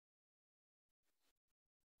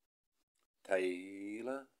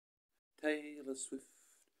Taylor, Taylor Swift,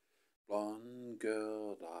 blonde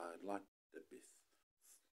girl, I'd like to biff.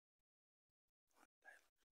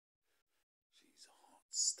 She's hot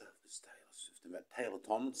stuff, this Taylor Swift. And that Taylor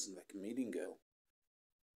Tomlinson, that comedian girl.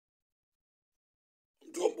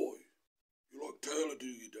 I'm Tomboy. You like Taylor, do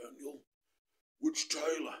you, Daniel? Which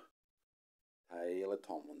Taylor? Taylor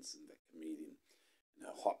Tomlinson, that comedian. In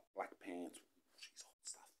her hot black pants. She's hot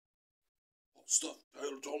stuff. Hot stuff,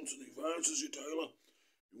 Taylor Thompson. He fancies you, Taylor.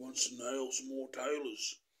 He wants to nail some more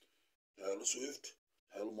Taylors. Taylor Swift,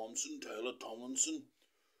 Taylor Momsen, Taylor Tomlinson.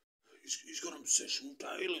 He's got an obsession with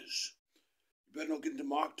Taylors. You better not get into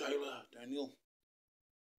Mark Taylor, Daniel.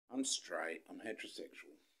 I'm straight. I'm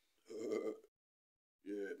heterosexual.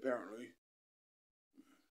 Yeah, apparently.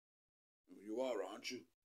 You are, aren't you?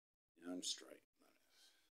 Yeah, I'm straight.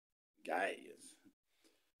 Gay is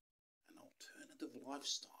an alternative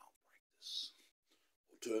lifestyle practice.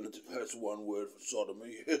 Alternative, that's one word for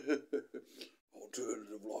sodomy.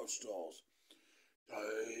 Alternative lifestyles.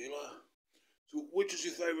 Taylor. So which is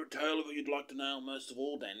your favourite Taylor that you'd like to nail most of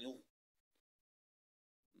all, Daniel?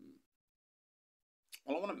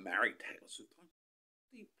 Well, I want to marry Taylor Swift. I'm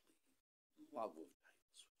deeply in love with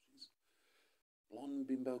Taylor Swift. She's blonde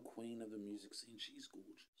bimbo queen of the music scene. She's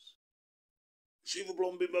gorgeous. Is she the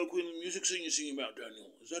blonde bimbo queen of the music scene you're singing about,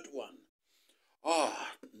 Daniel? Is that the one?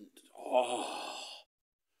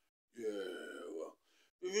 Yeah, well,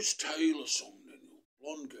 this Taylor song, Daniel.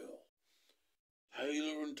 Blonde girl.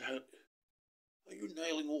 Taylor and Taylor. Are you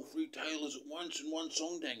nailing all three Taylors at once in one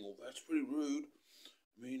song, Daniel? That's pretty rude.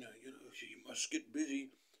 I mean, you must get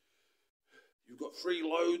busy. You've got 3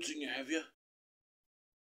 loads in you, have you?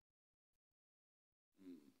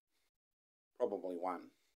 Probably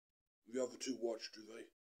one. The other 2 watch, do they?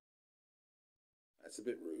 That's a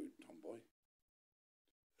bit rude, Tomboy.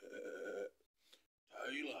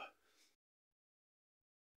 Taylor.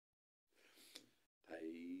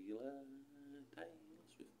 Taylor.